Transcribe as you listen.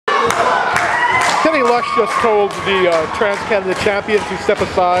Lush just told the Trans-Canada champion to step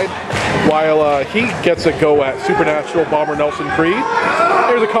aside while he gets a go at Supernatural Bomber Nelson Creed.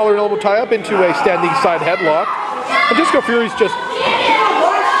 There's a collar and elbow tie-up into a standing side headlock. And Disco Fury's just...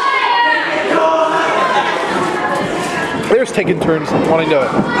 There's taking turns wanting to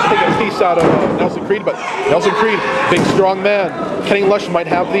take a piece out of Nelson Creed, but Nelson Creed, big strong man. Kenny Lush might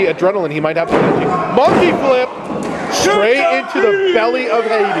have the adrenaline, he might have the energy. Monkey flip! Straight into the belly of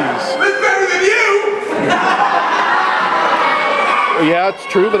Hades. It's better than you! Yeah, it's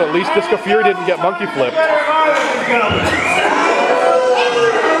true, but at least Disco Fury didn't get monkey flipped. Okay.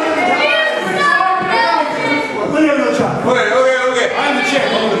 I'm the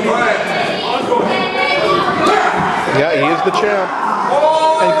champ. Yeah, he is the champ.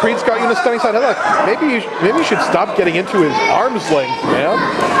 And Creed's got you in a stunning side headlock. Maybe you should stop getting into his arm's length, man.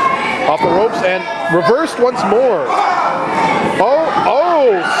 Off the ropes and reversed once more.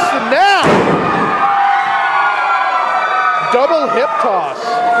 Oh, snap! Double hip toss.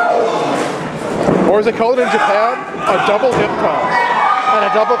 Or as they call it in Japan, a double hip toss. And a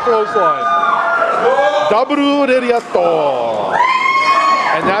double clothesline. Double ririato.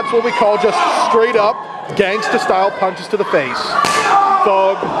 And that's what we call just straight up gangsta style punches to the face.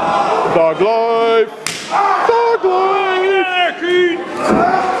 Thug life. Thug life.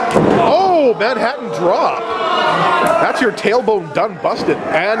 Oh, Manhattan drop. That's your tailbone done busted.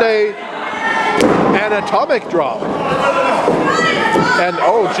 And an atomic drop. And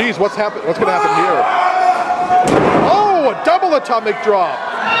oh geez, what's gonna happen here? Oh, a double atomic drop.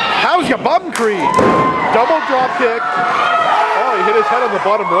 How's your bum, Creed? Double drop kick. Oh, he hit his head on the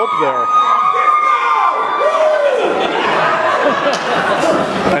bottom rope there.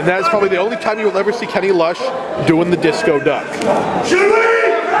 And that's probably the only time you'll ever see Kenny Lush doing the disco duck.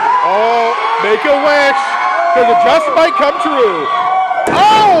 Oh, make a wish, because it just might come true.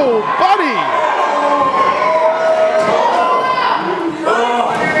 Oh, buddy!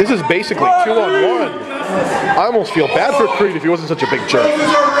 This is basically 2-on-1. I almost feel bad for Creed if he wasn't such a big jerk.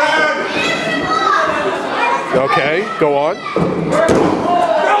 Okay, go on.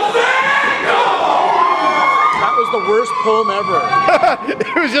 That was the worst poem ever.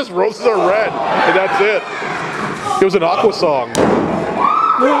 It was just roses are red, and that's it. It was an Aqua song.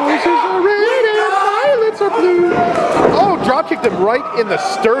 Roses are red and violets are blue. Oh, drop kicked him right in the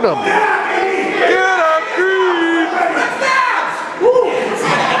sternum. Get up, Creed!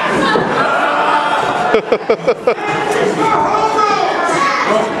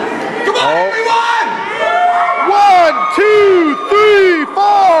 Come on, everyone! 1, 2, 3,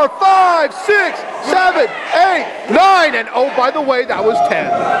 4, 5, 6, 7, 8, 9, and oh, by the way, that was 10.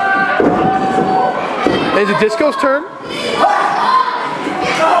 Is it Disco's turn?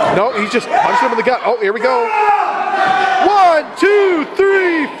 No, he's just punching him in the gut. Oh, here we go. 1, 2,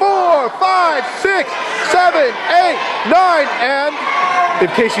 3, 4, 5, 6, 7, 8, 9, and in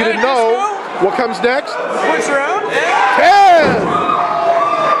case you didn't know, what comes next? Switch around. 10!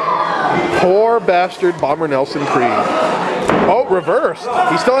 Poor bastard Bomber Nelson Creed. Oh, reversed.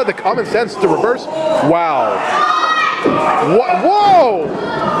 He still had the common sense to reverse. Wow. Whoa!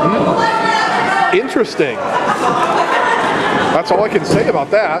 Interesting. That's all I can say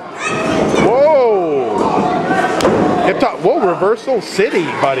about that. Whoa! Hip top. Whoa, reversal city,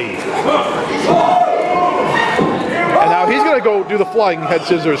 buddy. And now he's gonna go do the flying head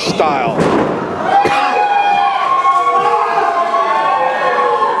scissors style.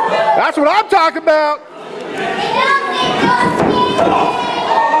 That's what I'm talking about.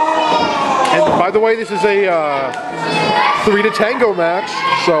 And by the way, this is a 3 to tango match,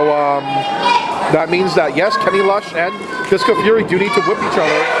 so that means that yes, Kenny Lush and Disco Fury do need to whip each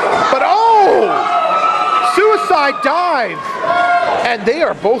other. But oh! Suicide dive! And they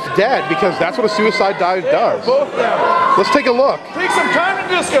are both dead because that's what a suicide dive does. Both down. Let's take a look. Take some time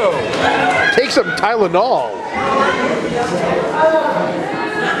to disco. Take some Tylenol.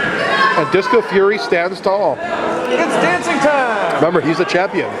 And Disco Fury stands tall. It's dancing time. Remember, he's a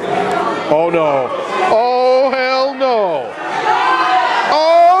champion. Oh no. Oh hell no.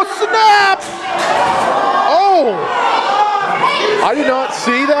 Oh snap! Oh! I did not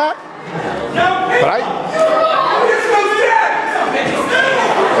see that. But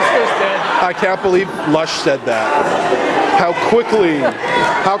I can't believe Lush said that. How quickly,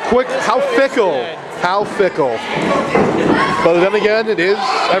 how fickle. But then again, it is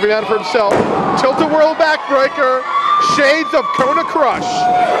every man for himself. Tilt-a-whirl backbreaker, shades of Kona Crush,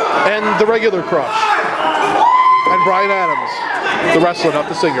 and the regular Crush. And Brian Adams, the wrestler, not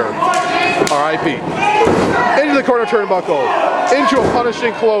the singer. R.I.P. Into the corner turnbuckle, into a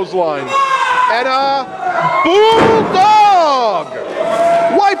punishing clothesline, and a bulldog!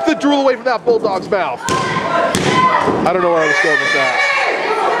 Wipe the drool away from that bulldog's mouth. I don't know where I was going with that.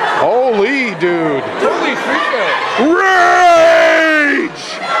 Holy dude. Holy freak out. Rage!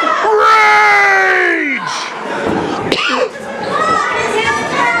 Rage!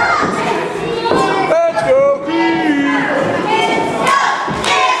 Let's go, Creed.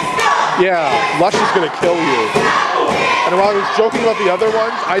 Yeah, Lush is gonna kill you. And while I was joking about the other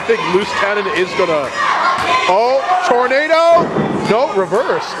ones, I think Loose Cannon is gonna... Oh, tornado! No,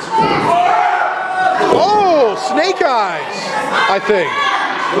 reversed. Oh, Snake Eyes, I think.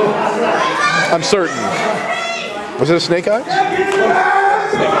 I'm certain. Was it a Snake Eyes?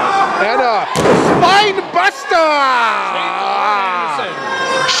 And a Spine Buster!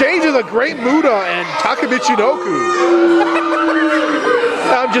 Shades of the Great Muda and Takamichinoku.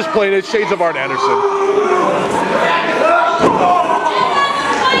 I'm just playing it. Shades of Arn Anderson.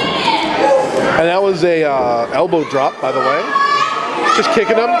 And that was a elbow drop, by the way. Just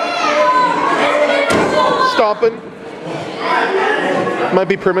kicking him. Stomping. Might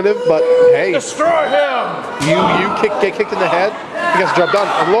be primitive, but hey. Destroy him. Get kicked in the head. He gets the job done.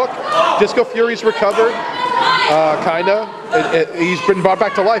 And look, Disco Fury's recovered. Kinda. He's been brought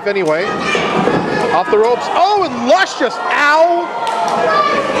back to life anyway. Off the ropes. Oh, and Lush just, ow!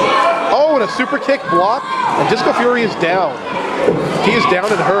 Oh, and a super kick block. And Disco Fury is down. He is down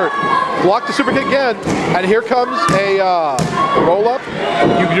and hurt. Block the super kick again. And here comes a roll up.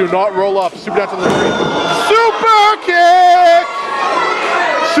 You do not roll up. Supernatural super kick!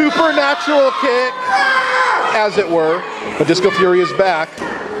 Supernatural kick, as it were. But Disco Fury is back.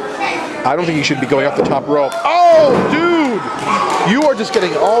 I don't think you should be going up the top rope. Oh, dude! You are just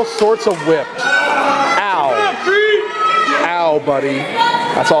getting all sorts of whipped. Ow. Ow, buddy.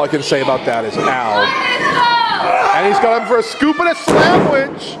 That's all I can say about that is ow. And he's got him for a scoop and a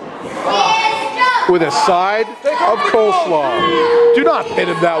sandwich with a side of coleslaw. Do not pin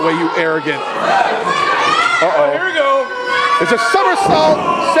him that way, you arrogant. Uh-oh. Here we go. It's a somersault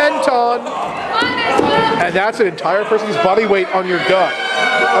senton. And that's an entire person's body weight on your gut.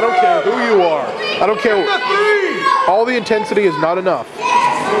 I don't care who you are. I don't care. All the intensity is not enough.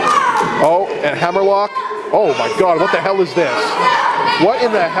 Oh, and hammerlock. Oh my God, what the hell is this? What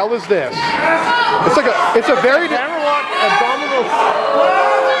in the hell is this? It's like it's a very... Hammerlock, abdominal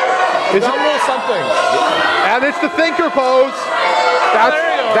something. And it's the thinker pose.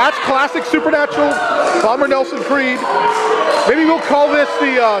 That's classic Supernatural Bomber Nelson Creed. Maybe we'll call this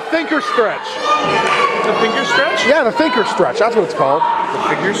the thinker stretch. The finger stretch? Yeah, the thinker stretch. That's what it's called.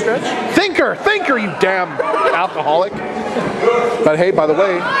 The figure stretch? Thinker, you damn alcoholic. But hey, by the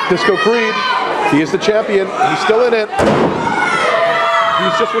way, Disco Creed, he is the champion. He's still in it.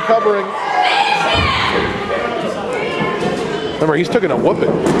 He's just recovering. Remember, he's taking a whooping.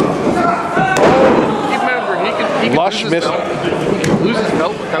 Remember, he can Lush lose his belt. He can lose his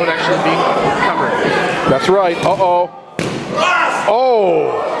belt without actually being covered. That's right. Uh-oh.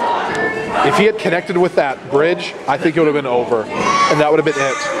 Oh. If he had connected with that bridge, I think it would have been over. And that would have been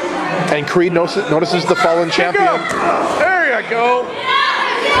it. And Creed notices the fallen champion. There you go.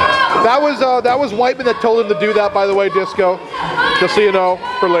 That was Whiteman that told him to do that, by the way, Disco. Just so you know,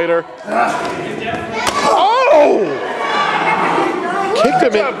 for later. Oh!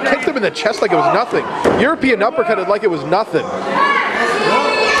 Kicked him in the chest like it was nothing. European uppercutted like it was nothing.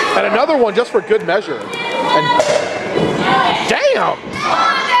 And another one just for good measure. And damn!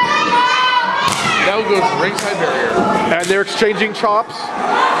 Now goes ringside barrier. And they're exchanging chops.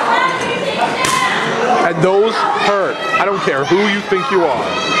 And those hurt. I don't care who you think you are.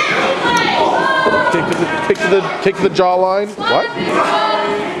 Kick to the jawline. What?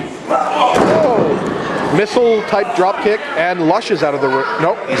 Oh. Missile type drop kick, and Lush is out of the ring.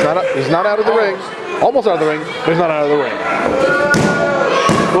 Nope, he's not out of the ring. Almost out of the ring, but he's not out of the ring.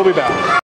 We'll be back.